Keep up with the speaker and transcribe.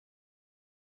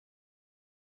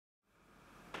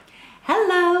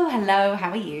Hello, how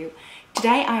are you?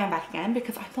 Today I am back again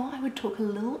because I thought I would talk a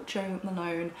little Jo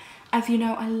Malone. As you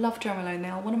know, I love Jo Malone. They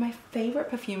are one of my favorite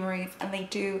perfumeries and they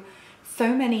do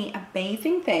so many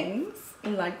amazing things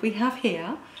like we have here.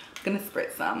 I'm gonna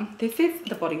spritz some. This is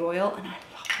the body oil and I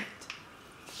love it.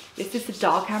 This is the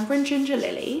Dark Amber and Ginger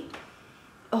Lily.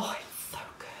 Oh, it's so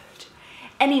good.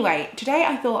 Anyway, today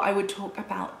I thought I would talk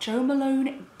about Jo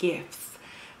Malone gifts.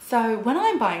 So when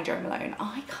I'm buying Jo Malone,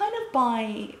 I kind of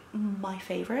buy my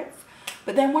favorites,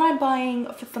 but then when I'm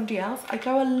buying for somebody else, I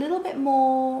go a little bit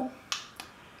more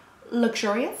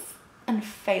luxurious and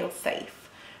fail safe.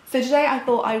 So today I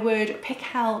thought I would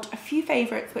pick out a few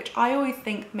favorites, which I always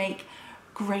think make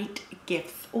great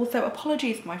gifts. Also,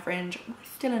 apologies for my fringe, we're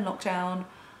still in lockdown.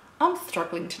 I'm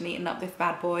struggling to neaten up this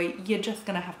bad boy. You're just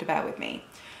gonna have to bear with me.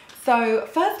 So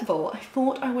first of all, I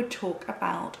thought I would talk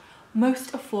about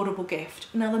most affordable gift.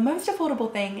 Now the most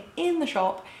affordable thing in the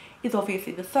shop is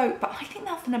obviously the soap, but I think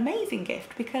that's an amazing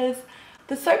gift because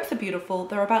the soaps are beautiful.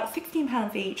 They're about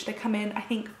 £16 each. They come in, I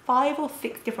think, 5 or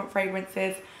 6 different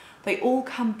fragrances. They all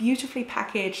come beautifully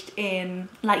packaged in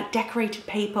like decorated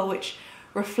paper, which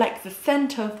reflects the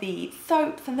scent of the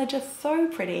soaps, and they're just so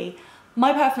pretty.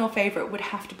 My personal favorite would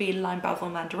have to be Lime Basil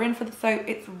Mandarin for the soap.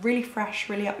 It's really fresh,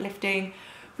 really uplifting,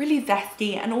 really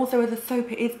zesty, and also as a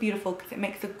soap it is beautiful because it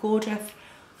makes a gorgeous,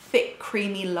 thick,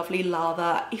 creamy, lovely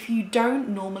lather. If you don't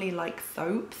normally like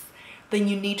soaps, then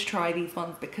you need to try these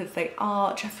ones because they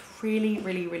are just really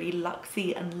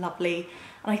luxy and lovely,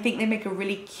 and I think they make a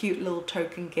really cute little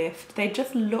token gift. They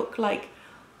just look like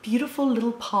beautiful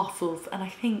little parcels and I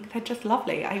think they're just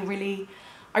lovely. I really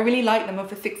like them, and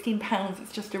for £16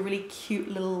 it's just a really cute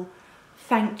little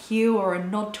thank you or a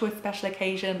nod to a special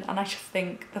occasion, and I just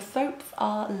think the soaps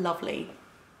are lovely.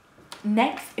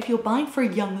 Next, if you're buying for a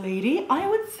young lady, I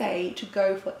would say to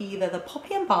go for either the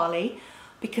Poppy and Barley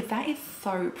because that is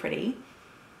so pretty.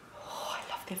 Oh,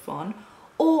 I love this one.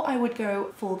 Or I would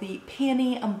go for the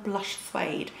Peony and Blush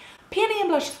Suede. Peony and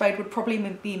Blush Suede would probably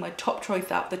be my top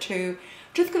choice out of the two,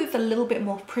 just because it's a little bit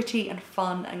more pretty and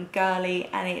fun and girly,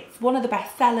 and it's one of the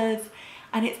best sellers,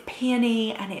 and it's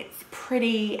peony and it's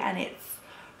pretty and it's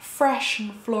fresh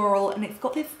and floral, and it's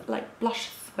got this like blush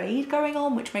suede going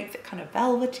on, which makes it kind of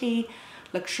velvety,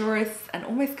 luxurious, and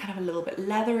almost kind of a little bit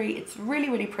leathery. It's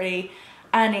really pretty,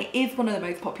 and it is one of the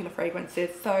most popular fragrances,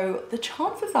 so the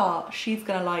chances are she's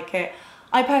gonna like it.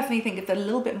 I personally think it's a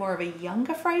little bit more of a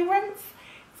younger fragrance.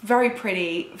 It's very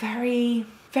pretty, very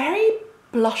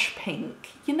blush pink.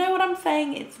 You know what I'm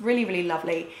saying? It's really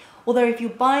lovely. Although if you're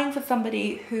buying for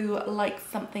somebody who likes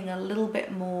something a little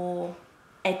bit more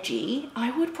edgy,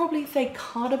 I would probably say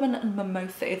Cardamom and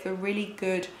Mimosa is a really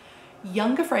good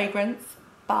younger fragrance,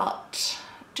 but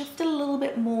just a little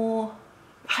bit more,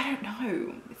 I don't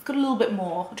know, it's got a little bit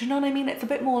more, do you know what I mean? It's a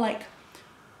bit more like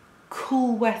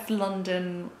cool West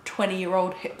London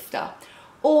 20-year-old hipster.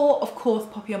 Or of course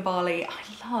Poppy and Barley,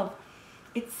 I love.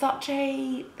 It's such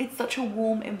a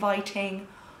warm, inviting,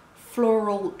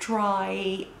 floral,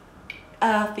 dry,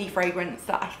 earthy fragrance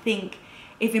that I think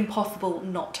is impossible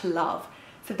not to love.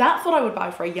 So that's what I would buy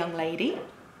for a young lady.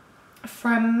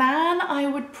 For a man, I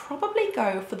would probably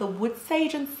go for the Wood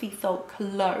Sage and Sea Salt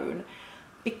Cologne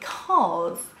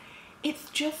because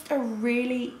it's just a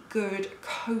really good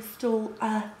coastal,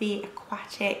 earthy,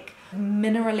 aquatic,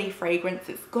 minerally fragrance.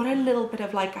 It's got a little bit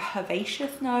of like a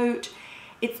herbaceous note.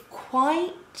 It's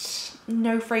quite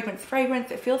no fragrance.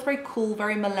 It feels very cool,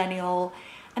 very millennial,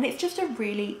 and it's just a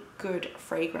really good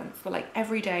fragrance for like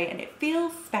every day, and it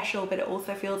feels special but it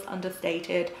also feels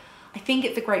understated. I think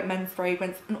it's a great men's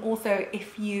fragrance, and also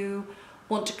if you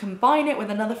want to combine it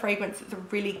with another fragrance, it's a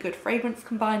really good fragrance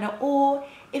combiner, or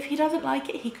if he doesn't like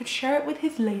it, he could share it with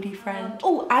his lady friend.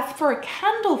 Oh, as for a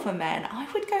candle for men,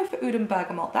 I would go for Oud and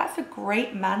Bergamot. That's a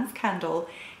great man's candle.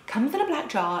 Comes in a black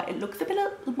jar. It looks a bit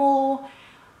more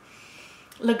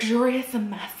luxurious and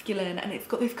masculine, and it's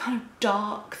got this kind of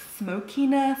dark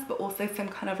smokiness, but also some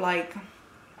kind of like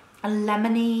a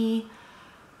lemony,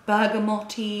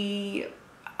 bergamoty,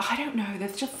 I don't know,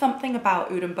 there's just something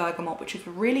about Oud and Bergamot which is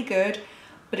really good,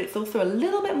 but it's also a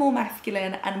little bit more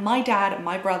masculine, and my dad and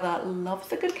my brother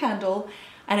loves a good candle,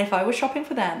 and if I was shopping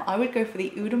for them I would go for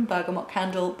the Oud and Bergamot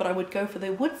candle, but I would go for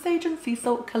the Wood Sage and Sea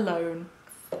Salt Cologne.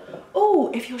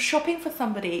 Oh, if you're shopping for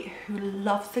somebody who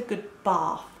loves a good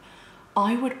bath,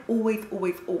 I would always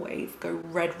go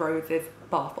Red Roses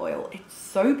bath oil. It's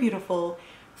so beautiful,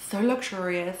 so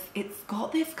luxurious. It's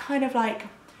got this kind of like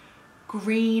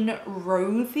green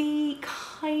rosy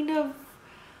kind of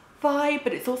vibe,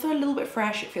 but it's also a little bit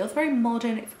fresh. It feels very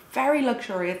modern. It's very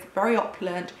luxurious, very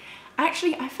opulent.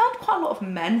 Actually, I found quite a lot of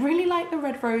men really like the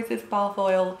Red Roses bath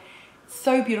oil.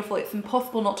 So beautiful, it's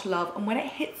impossible not to love. And when it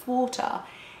hits water,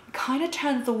 it kind of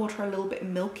turns the water a little bit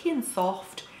milky and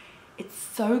soft. It's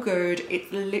so good.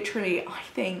 It's literally, I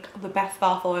think, the best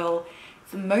bath oil.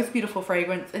 It's the most beautiful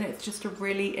fragrance, and it's just a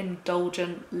really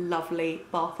indulgent, lovely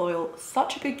bath oil.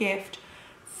 Such a good gift,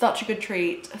 such a good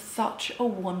treat, such a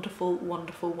wonderful,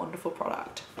 wonderful, wonderful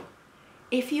product.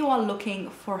 If you are looking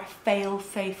for a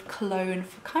fail-safe cologne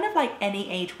for kind of like any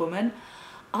age woman,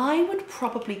 I would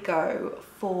probably go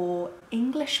for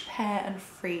English Pear and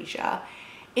Freesia.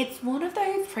 It's one of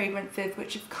those fragrances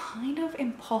which is kind of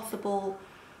impossible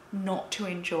not to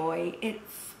enjoy.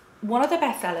 It's one of the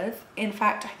best sellers. In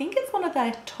fact, I think it's one of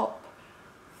their top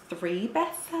 3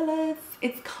 best sellers.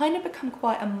 It's kind of become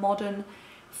quite a modern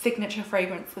signature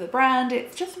fragrance for the brand.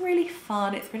 It's just really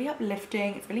fun, it's really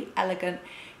uplifting, it's really elegant,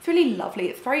 it's really lovely,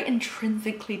 it's very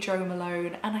intrinsically Jo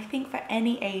Malone, and I think for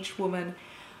any aged woman,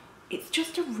 it's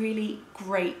just a really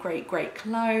great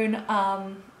cologne.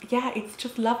 Yeah, it's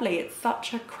just lovely. It's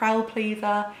such a crowd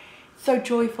pleaser, so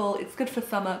joyful. It's good for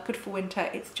summer, good for winter.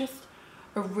 It's just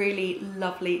a really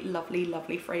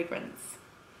lovely fragrance.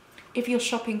 If you're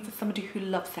shopping for somebody who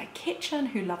loves their kitchen,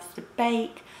 who loves to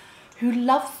bake, who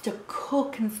loves to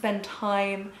cook and spend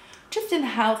time just in the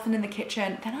house and in the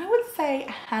kitchen, then I would say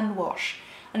a hand wash,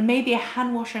 and maybe a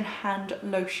hand wash and hand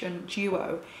lotion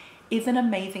duo is an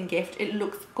amazing gift. It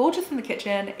looks gorgeous in the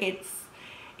kitchen. It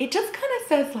just kind of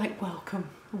says like,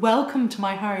 welcome to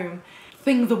my home.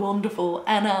 Things are wonderful.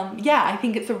 And yeah, I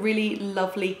think it's a really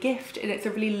lovely gift, and it's a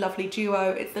really lovely duo.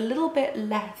 It's a little bit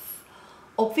less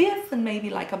obvious than maybe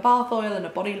like a bath oil and a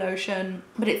body lotion,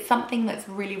 but it's something that's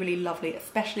really lovely,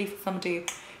 especially for somebody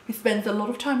who spends a lot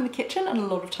of time in the kitchen and a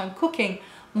lot of time cooking.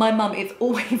 My mum is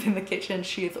always in the kitchen.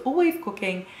 She is always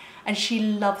cooking, and she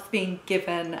loves being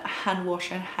given a hand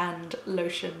wash and hand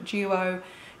lotion duo.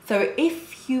 So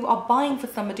if you are buying for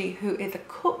somebody who is a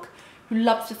cook, who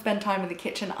loves to spend time in the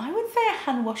kitchen, I would say a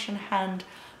hand wash and hand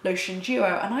lotion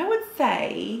duo. And I would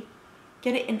say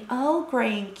get it in Earl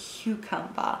Grey and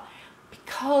Cucumber,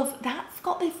 because that's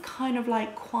got this kind of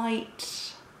like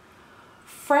quite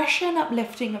fresh and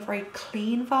uplifting, a very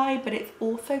clean vibe, but it's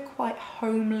also quite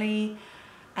homely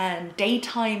and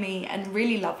daytimey and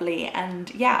really lovely.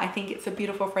 And yeah, I think it's a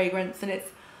beautiful fragrance, and it's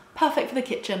perfect for the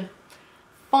kitchen.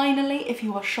 Finally, if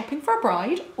you are shopping for a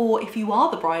bride, or if you are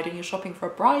the bride and you're shopping for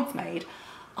a bridesmaid,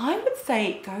 I would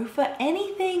say go for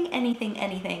anything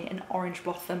in Orange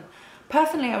Blossom.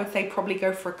 Personally, I would say probably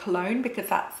go for a cologne, because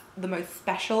that's the most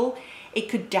special. It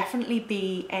could definitely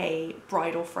be a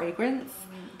bridal fragrance.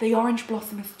 The Orange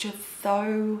Blossom is just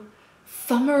so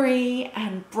summery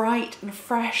and bright and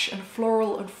fresh and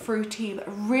floral and fruity, but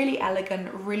really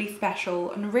elegant, really special,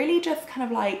 and really just kind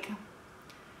of like,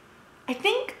 I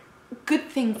think good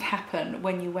things happen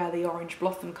when you wear the Orange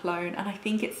Blossom cologne, and I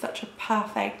think it's such a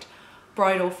perfect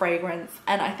bridal fragrance.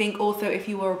 And I think also if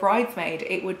you were a bridesmaid,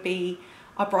 it would be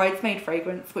a bridesmaid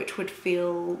fragrance which would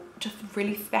feel just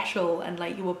really special and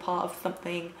like you were part of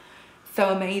something so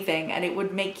amazing, and it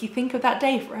would make you think of that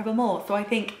day forevermore. So I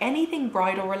think anything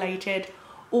bridal related,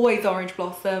 always Orange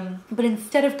Blossom. But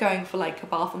instead of going for like a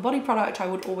bath and body product, I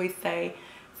would always say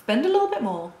spend a little bit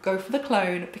more, go for the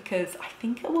cologne, because I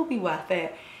think it will be worth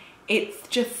it. It's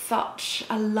just such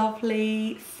a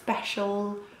lovely,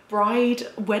 special, bride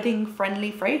wedding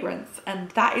friendly fragrance, and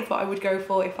that is what I would go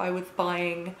for if I was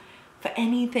buying for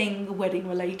anything wedding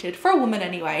related, for a woman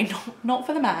anyway, not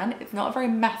for the man. It's not a very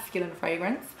masculine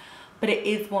fragrance, but it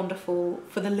is wonderful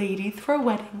for the ladies for a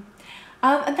wedding.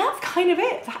 And that's kind of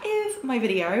it. That is my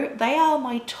video. They are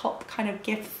my top kind of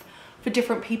gifts for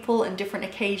different people and different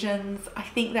occasions. I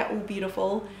think they're all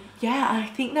beautiful. Yeah, I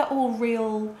think they're all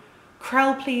real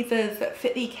crowd pleasers that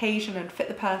fit the occasion and fit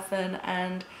the person,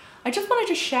 and I just wanted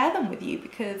to share them with you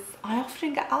because I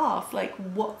often get asked like,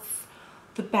 what's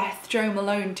the best Jo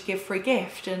Malone to give for a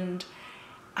gift? And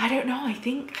I don't know, I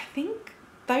think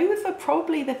those are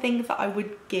probably the things that I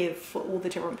would give for all the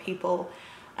different people.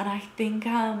 And I think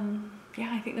yeah,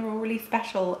 I think they're all really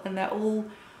special, and they're all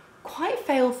quite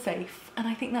fail safe, and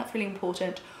I think that's really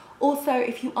important. Also,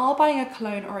 if you are buying a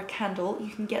cologne or a candle, you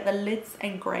can get the lids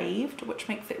engraved, which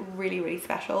makes it really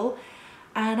special.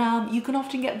 And you can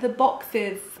often get the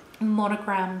boxes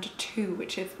monogrammed too,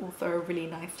 which is also a really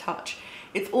nice touch.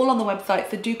 It's all on the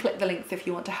website, so do click the links if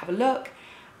you want to have a look.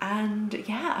 And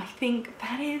yeah, I think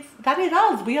that is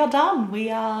us. We are done.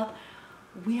 We are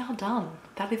done.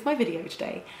 That is my video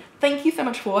today. Thank you so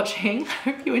much for watching. I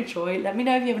hope you enjoy. Let me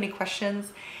know if you have any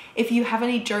questions. If you have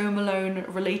any Jo Malone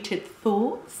related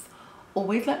thoughts,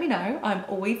 always let me know. I'm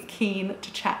always keen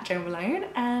to chat Jo Malone,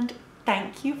 and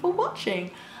thank you for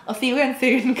watching. I'll see you again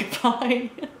soon. Goodbye.